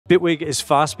Bitwig is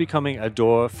fast becoming a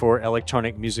DAW for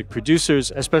electronic music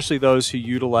producers, especially those who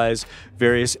utilize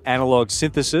various analog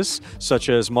synthesis, such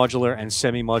as modular and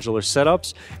semi-modular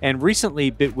setups. And recently,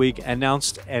 Bitwig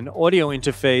announced an audio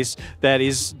interface that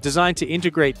is designed to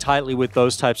integrate tightly with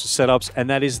those types of setups, and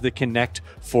that is the Connect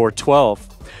 412.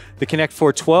 The Connect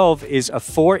 412 is a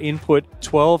 4-input,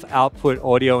 12-output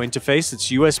audio interface. It's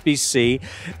USB-C,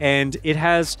 and it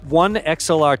has one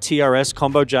XLR TRS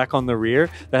combo jack on the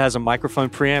rear that has a microphone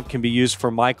preamp, can be used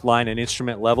for mic, line, and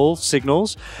instrument level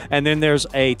signals. And then there's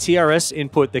a TRS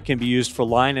input that can be used for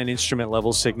line and instrument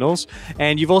level signals.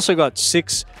 And you've also got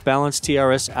 6 balanced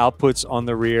TRS outputs on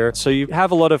the rear, so you have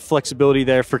a lot of flexibility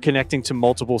there for connecting to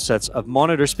multiple sets of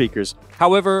monitor speakers.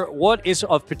 However, what is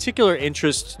of particular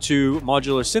interest to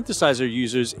modular synthesizer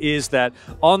users is that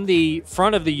on the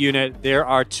front of the unit, there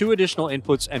are 2 additional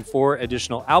inputs and 4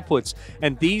 additional outputs,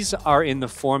 and these are in the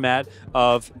format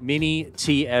of mini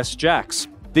TS jacks.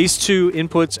 These 2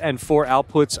 inputs and 4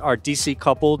 outputs are DC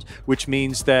coupled, which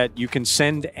means that you can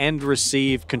send and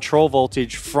receive control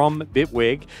voltage from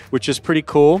Bitwig, which is pretty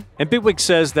cool. And Bitwig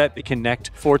says that the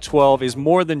Connect 412 is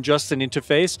more than just an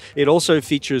interface. It also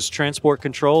features transport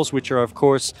controls, which are of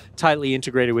course tightly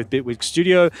integrated with Bitwig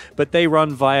Studio, but they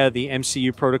run via the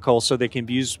MCU protocol, so they can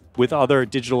be used with other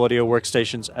digital audio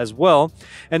workstations as well.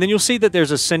 And then you'll see that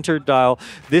there's a center dial.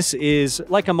 This is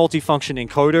like a multifunction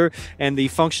encoder, and the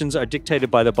functions are dictated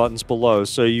by the buttons below.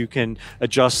 So you can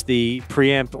adjust the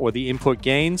preamp or the input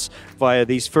gains via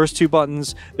these first 2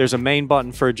 buttons. There's a main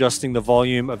button for adjusting the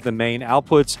volume of the main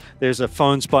outputs. There's a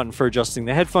phones button for adjusting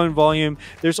the headphone volume.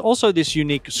 There's also this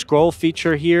unique scroll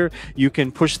feature here. You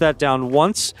can push that down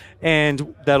once,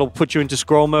 and that'll put you into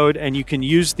scroll mode, and you can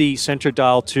use the center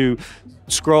dial to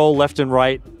scroll left and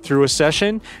right through a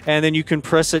session, and then you can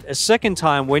press it a second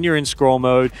time when you're in scroll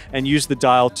mode and use the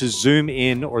dial to zoom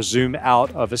in or zoom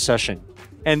out of a session.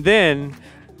 And then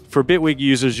for Bitwig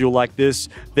users, you'll like this.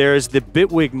 There's the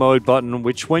Bitwig mode button,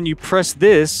 which when you press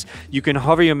this, you can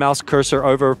hover your mouse cursor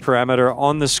over a parameter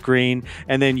on the screen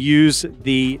and then use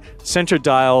the center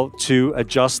dial to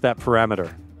adjust that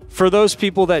parameter. For those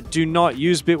people that do not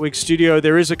use Bitwig Studio,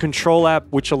 there is a control app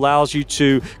which allows you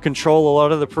to control a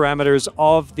lot of the parameters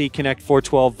of the Connect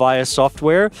 412 via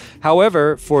software.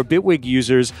 However, for Bitwig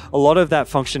users, a lot of that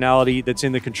functionality that's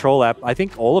in the control app, I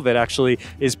think all of it actually,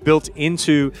 is built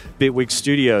into Bitwig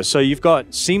Studio. So you've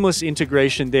got seamless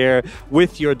integration there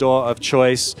with your DAW of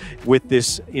choice with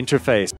this interface.